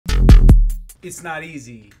It's not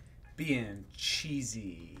easy being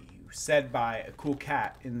cheesy. Said by a cool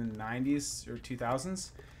cat in the 90s or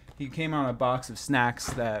 2000s. He came on a box of snacks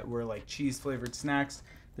that were like cheese flavored snacks.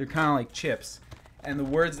 They're kind of like chips. And the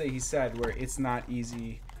words that he said were, "It's not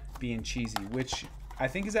easy being cheesy," which I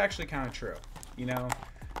think is actually kind of true. You know,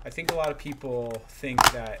 I think a lot of people think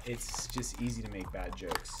that it's just easy to make bad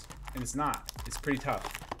jokes. And it's not. It's pretty tough.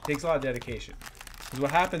 It takes a lot of dedication. Because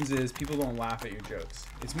what happens is people don't laugh at your jokes.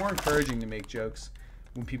 It's more encouraging to make jokes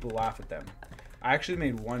when people laugh at them. I actually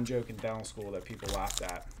made one joke in dental school that people laughed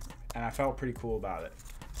at, and I felt pretty cool about it.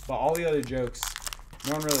 But all the other jokes,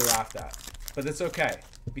 no one really laughed at. But that's okay,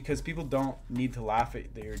 because people don't need to laugh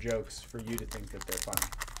at your jokes for you to think that they're funny.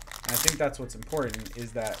 And I think that's what's important,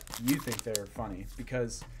 is that you think they're funny,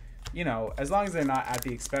 because, you know, as long as they're not at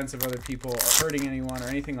the expense of other people or hurting anyone or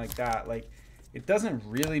anything like that, like, it doesn't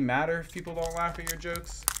really matter if people don't laugh at your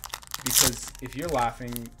jokes, because if you're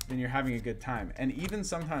laughing, then you're having a good time. And even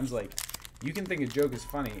sometimes, like, you can think a joke is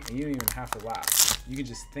funny and you don't even have to laugh. You can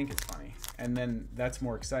just think it's funny. And then that's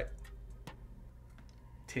more exciting.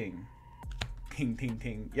 Ting. Ting, ting,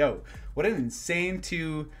 ting. Yo, what an insane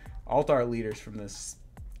two alt art leaders from this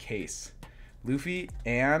case. Luffy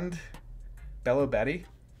and Bello Betty.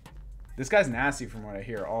 This guy's nasty from what I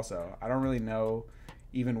hear also. I don't really know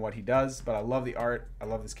even what he does, but I love the art. I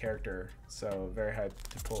love his character. So very hyped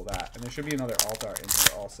to pull that. And there should be another alt art in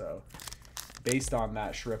here also, based on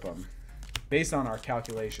that Shrippum. Based on our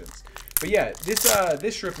calculations. But yeah, this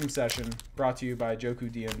Shrippum session brought to you by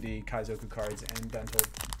Johku DMD, Kaizoku Cards, and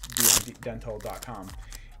dental.com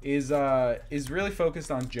is really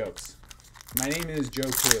focused on jokes. My name is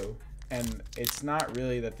Johku, and it's not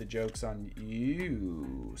really that the joke's on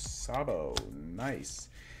you, Sabo, nice.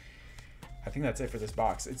 I think that's it for this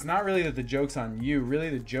box. It's not really that the joke's on you, really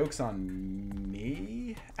the joke's on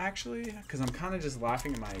me, actually, because I'm kind of just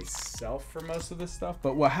laughing at myself for most of this stuff.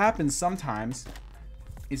 But what happens sometimes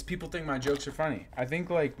is people think my jokes are funny. I think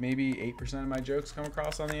like maybe 8% of my jokes come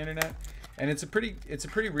across on the internet, and it's a pretty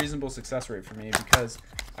reasonable success rate for me, because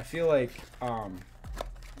I feel like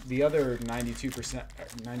the other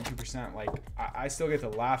 92%, like I still get to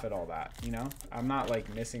laugh at all that, you know? I'm not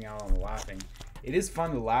like missing out on the laughing. It is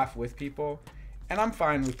fun to laugh with people, and I'm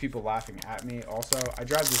fine with people laughing at me also. I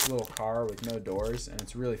drive this little car with no doors, and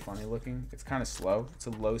it's really funny looking. It's kind of slow. It's a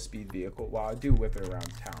low-speed vehicle. Well, I do whip it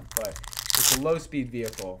around town, but it's a low-speed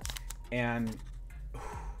vehicle, and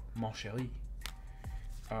mon chéri.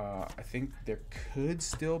 I think there could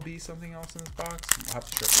still be something else in this box. I'll have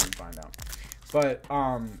to trip it and find out. But,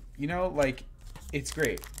 you know, like, it's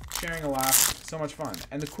great. Sharing a laugh, so much fun.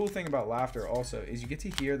 And the cool thing about laughter also is you get to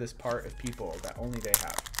hear this part of people that only they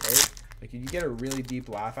have, right? Like, if you get a really deep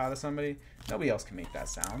laugh out of somebody, nobody else can make that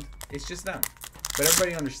sound. It's just them. But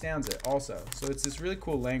everybody understands it also. So it's this really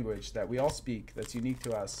cool language that we all speak that's unique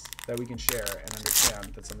to us, that we can share and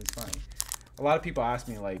understand that something's funny. A lot of people ask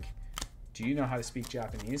me, like, do you know how to speak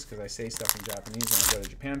Japanese? Because I say stuff in Japanese when I go to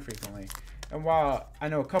Japan frequently. And while I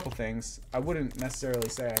know a couple things, I wouldn't necessarily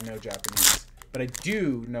say I know Japanese. But I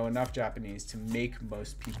do know enough Japanese to make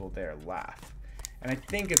most people there laugh. And I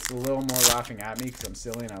think it's a little more laughing at me because I'm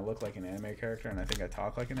silly and I look like an anime character and I think I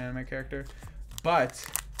talk like an anime character. But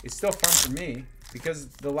it's still fun for me because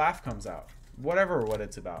the laugh comes out, whatever what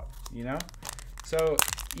it's about, you know? So,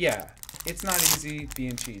 yeah, it's not easy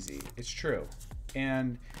being cheesy. It's true.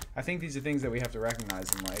 And I think these are things that we have to recognize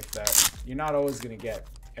in life, that you're not always going to get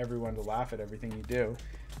everyone to laugh at everything you do.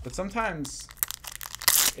 But sometimes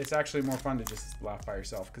it's actually more fun to just laugh by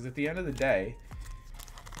yourself, because at the end of the day,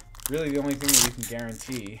 really the only thing that you can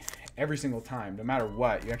guarantee every single time, no matter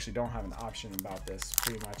what, you actually don't have an option about this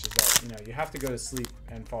pretty much, is that, you know, you have to go to sleep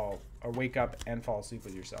and wake up and fall asleep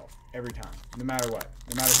with yourself every time, no matter what,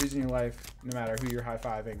 no matter who's in your life, no matter who you're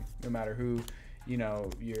high-fiving, no matter who, you know,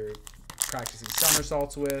 you're practicing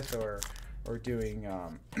somersaults with or doing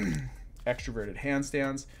extroverted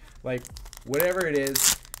handstands, like whatever it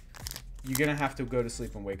is, you're gonna have to go to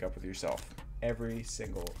sleep and wake up with yourself every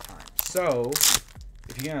single time. So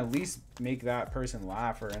if you can at least make that person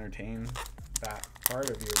laugh or entertain that part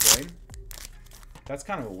of your brain, that's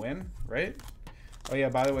kind of a win, right? Oh yeah,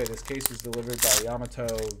 by the way, this case was delivered by Yamato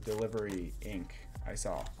Delivery Inc. I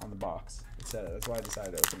saw on the box. It said it. That's why I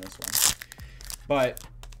decided to open this one. But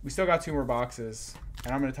we still got 2 more boxes,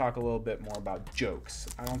 and I'm going to talk a little bit more about jokes.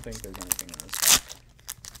 I don't think there's anything in this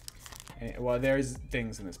pack. Well, there's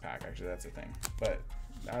things in this pack, actually, that's the thing. But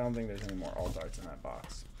I don't think there's any more alt arts in that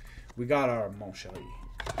box. We got our Mon Chéri.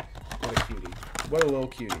 What a cutie. What a little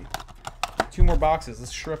cutie. 2 more boxes.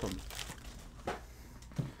 Let's strip them.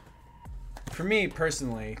 For me,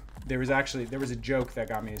 personally, there was a joke that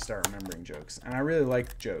got me to start remembering jokes. And I really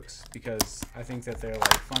like jokes because I think that they're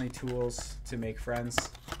like funny tools to make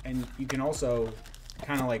friends. And you can also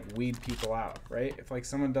kind of like weed people out, right? If like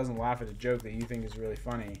someone doesn't laugh at a joke that you think is really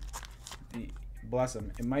funny, bless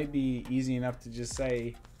them. It might be easy enough to just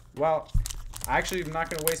say, well, actually I'm not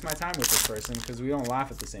going to waste my time with this person because we don't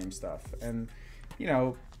laugh at the same stuff. And, you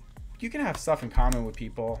know, you can have stuff in common with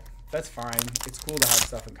people. That's fine. It's cool to have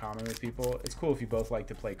stuff in common with people. It's cool if you both like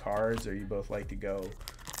to play cards or you both like to go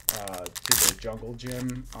to the jungle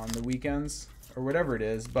gym on the weekends or whatever it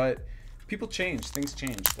is. But people change. Things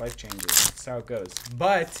change. Life changes. That's how it goes.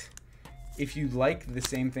 But if you like the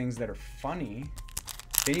same things that are funny,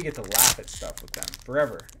 then you get to laugh at stuff with them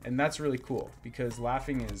forever. And that's really cool because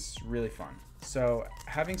laughing is really fun. So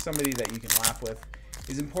having somebody that you can laugh with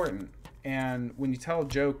is important. And when you tell a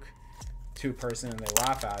joke to a person and they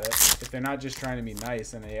laugh at it, if they're not just trying to be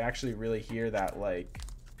nice and they actually really hear that like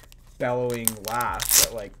bellowing laugh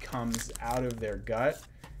that like comes out of their gut,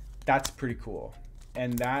 that's pretty cool.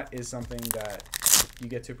 And that is something that you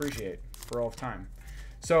get to appreciate for all of time.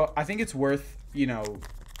 So I think it's worth, you know,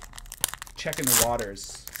 checking the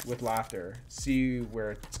waters with laughter, see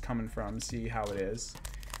where it's coming from, see how it is.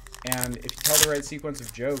 And if you tell the right sequence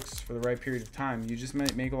of jokes for the right period of time, you just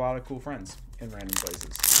might make a lot of cool friends in random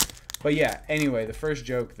places. But yeah, anyway, the first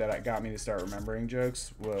joke that got me to start remembering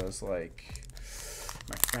jokes was like,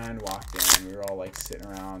 my friend walked in, we were all like sitting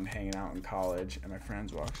around hanging out in college, and my friend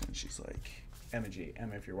walks in, she's like, Emma,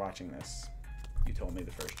 if you're watching this, you told me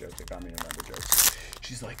the first joke that got me to remember jokes.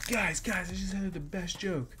 She's like, guys, I just had the best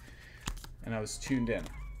joke. And I was tuned in.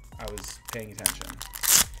 I was paying attention.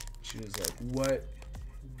 She was like, what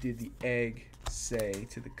did the egg say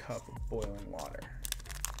to the cup of boiling water?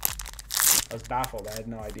 I was baffled. I had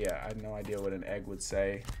no idea. I had no idea what an egg would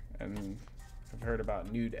say. And I've heard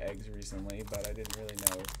about nude eggs recently, but I didn't really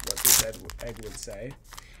know what this egg would say.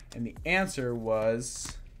 And the answer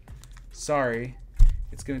was, sorry,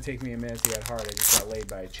 it's going to take me a minute to get hard. I just got laid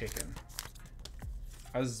by a chicken.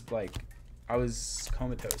 I was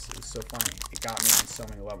comatose. It was so funny. It got me on so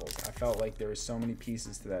many levels. I felt like there were so many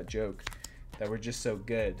pieces to that joke that were just so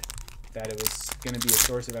good that it was going to be a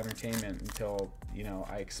source of entertainment until, you know,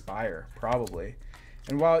 I expire, probably.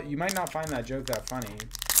 And while you might not find that joke that funny,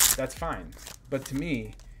 that's fine. But to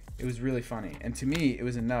me, it was really funny. And to me, it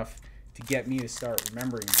was enough to get me to start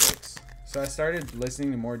remembering jokes. So I started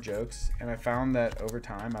listening to more jokes, and I found that over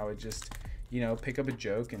time, I would just, you know, pick up a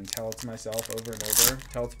joke and tell it to myself over and over,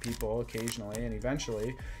 tell it to people occasionally, and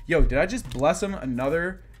eventually, yo, did I just bless him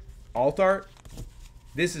another alt art?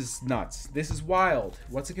 This is nuts. This is wild.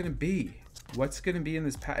 What's it going to be? What's going to be in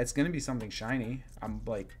this pack? It's going to be something shiny. I'm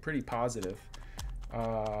like pretty positive.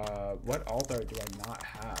 What alt art do I not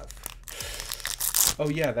have? Oh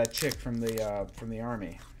yeah, that chick from the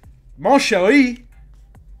army. Mon chéri!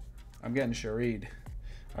 I'm getting charried.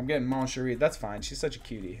 I'm getting Mon chéri. That's fine. She's such a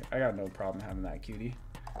cutie. I got no problem having that cutie.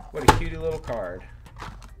 What a cutie little card.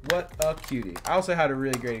 What a cutie. I also had a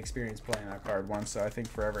really great experience playing that card once, so I think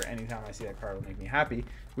forever, anytime I see that card will make me happy,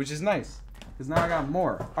 which is nice, because now I got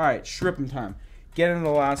more. All right, shripping time. Get into the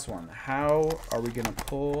last one. How are we going to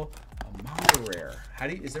pull a manga rare?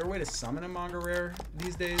 Is there a way to summon a manga rare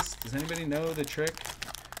these days? Does anybody know the trick?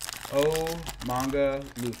 Oh, manga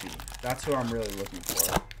Luffy. That's who I'm really looking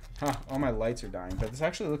for. Huh, all my lights are dying, but this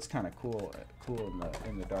actually looks kind of cool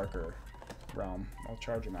in the darker realm. I'll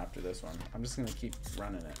charge him after this one. I'm just gonna keep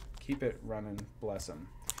running it. Keep it running, bless him.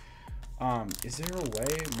 Is there a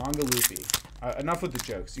way? Manga Luffy. Enough with the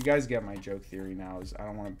jokes. You guys get my joke theory now. Is I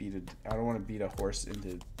don't want to beat a horse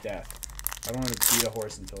into death. I don't want to beat a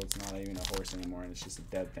horse until it's not even a horse anymore and it's just a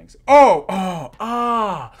dead thing.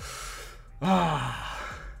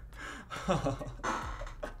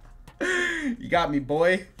 You got me,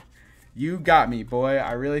 boy. You got me, boy.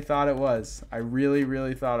 I really thought it was. I really,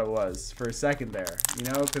 really thought it was for a second there, you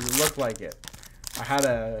know, because it looked like it. I had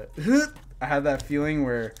that feeling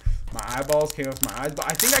where my eyeballs came off my eyes, but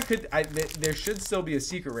I think there should still be a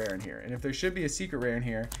secret rare in here. And if there should be a secret rare in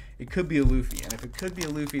here, it could be a Luffy. And if it could be a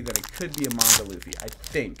Luffy, then it could be a manga Luffy, I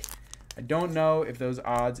think. I don't know if those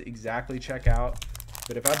odds exactly check out,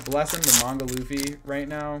 but if I bless him the manga Luffy right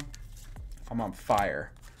now, I'm on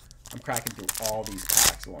fire. I'm cracking through all these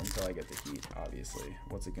packs until I get the heat, obviously.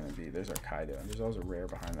 What's it going to be? There's our Kaido, and there's always a rare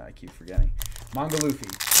behind that I keep forgetting. Manga Luffy.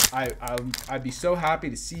 I'd be so happy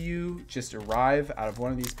to see you just arrive out of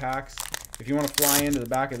one of these packs. If you want to fly into the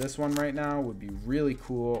back of this one right now, would be really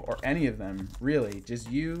cool. Or any of them, really. Just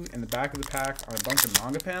you in the back of the pack on a bunch of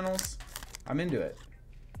manga panels. I'm into it.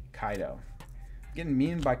 Kaido. I'm getting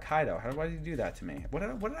memed by Kaido. Why did he do that to me? What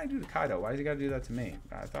did I do to Kaido? Why does he got to do that to me?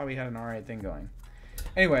 I thought we had an alright thing going.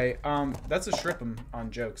 Anyway, that's a shrimp'em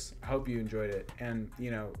on jokes. I hope you enjoyed it. And,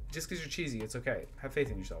 you know, just because you're cheesy, it's okay. Have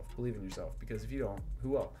faith in yourself. Believe in yourself. Because if you don't, who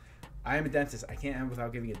will? I am a dentist. I can't end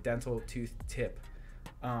without giving a dental tooth tip.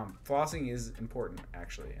 Flossing is important,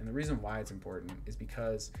 actually. And the reason why it's important is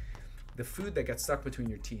because the food that gets stuck between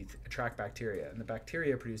your teeth attract bacteria. And the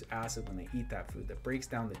bacteria produce acid when they eat that food that breaks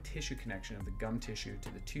down the tissue connection of the gum tissue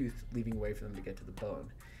to the tooth, leaving a way for them to get to the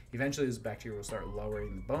bone. Eventually, this bacteria will start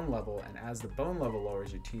lowering the bone level, and as the bone level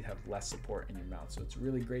lowers, your teeth have less support in your mouth. So it's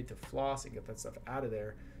really great to floss and get that stuff out of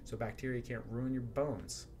there so bacteria can't ruin your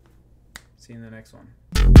bones. See you in the next one.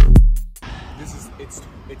 It's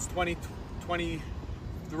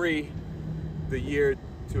 2023, the year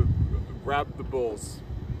to grab the bulls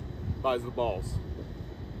by the balls,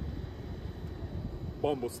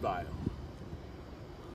 Bumble style.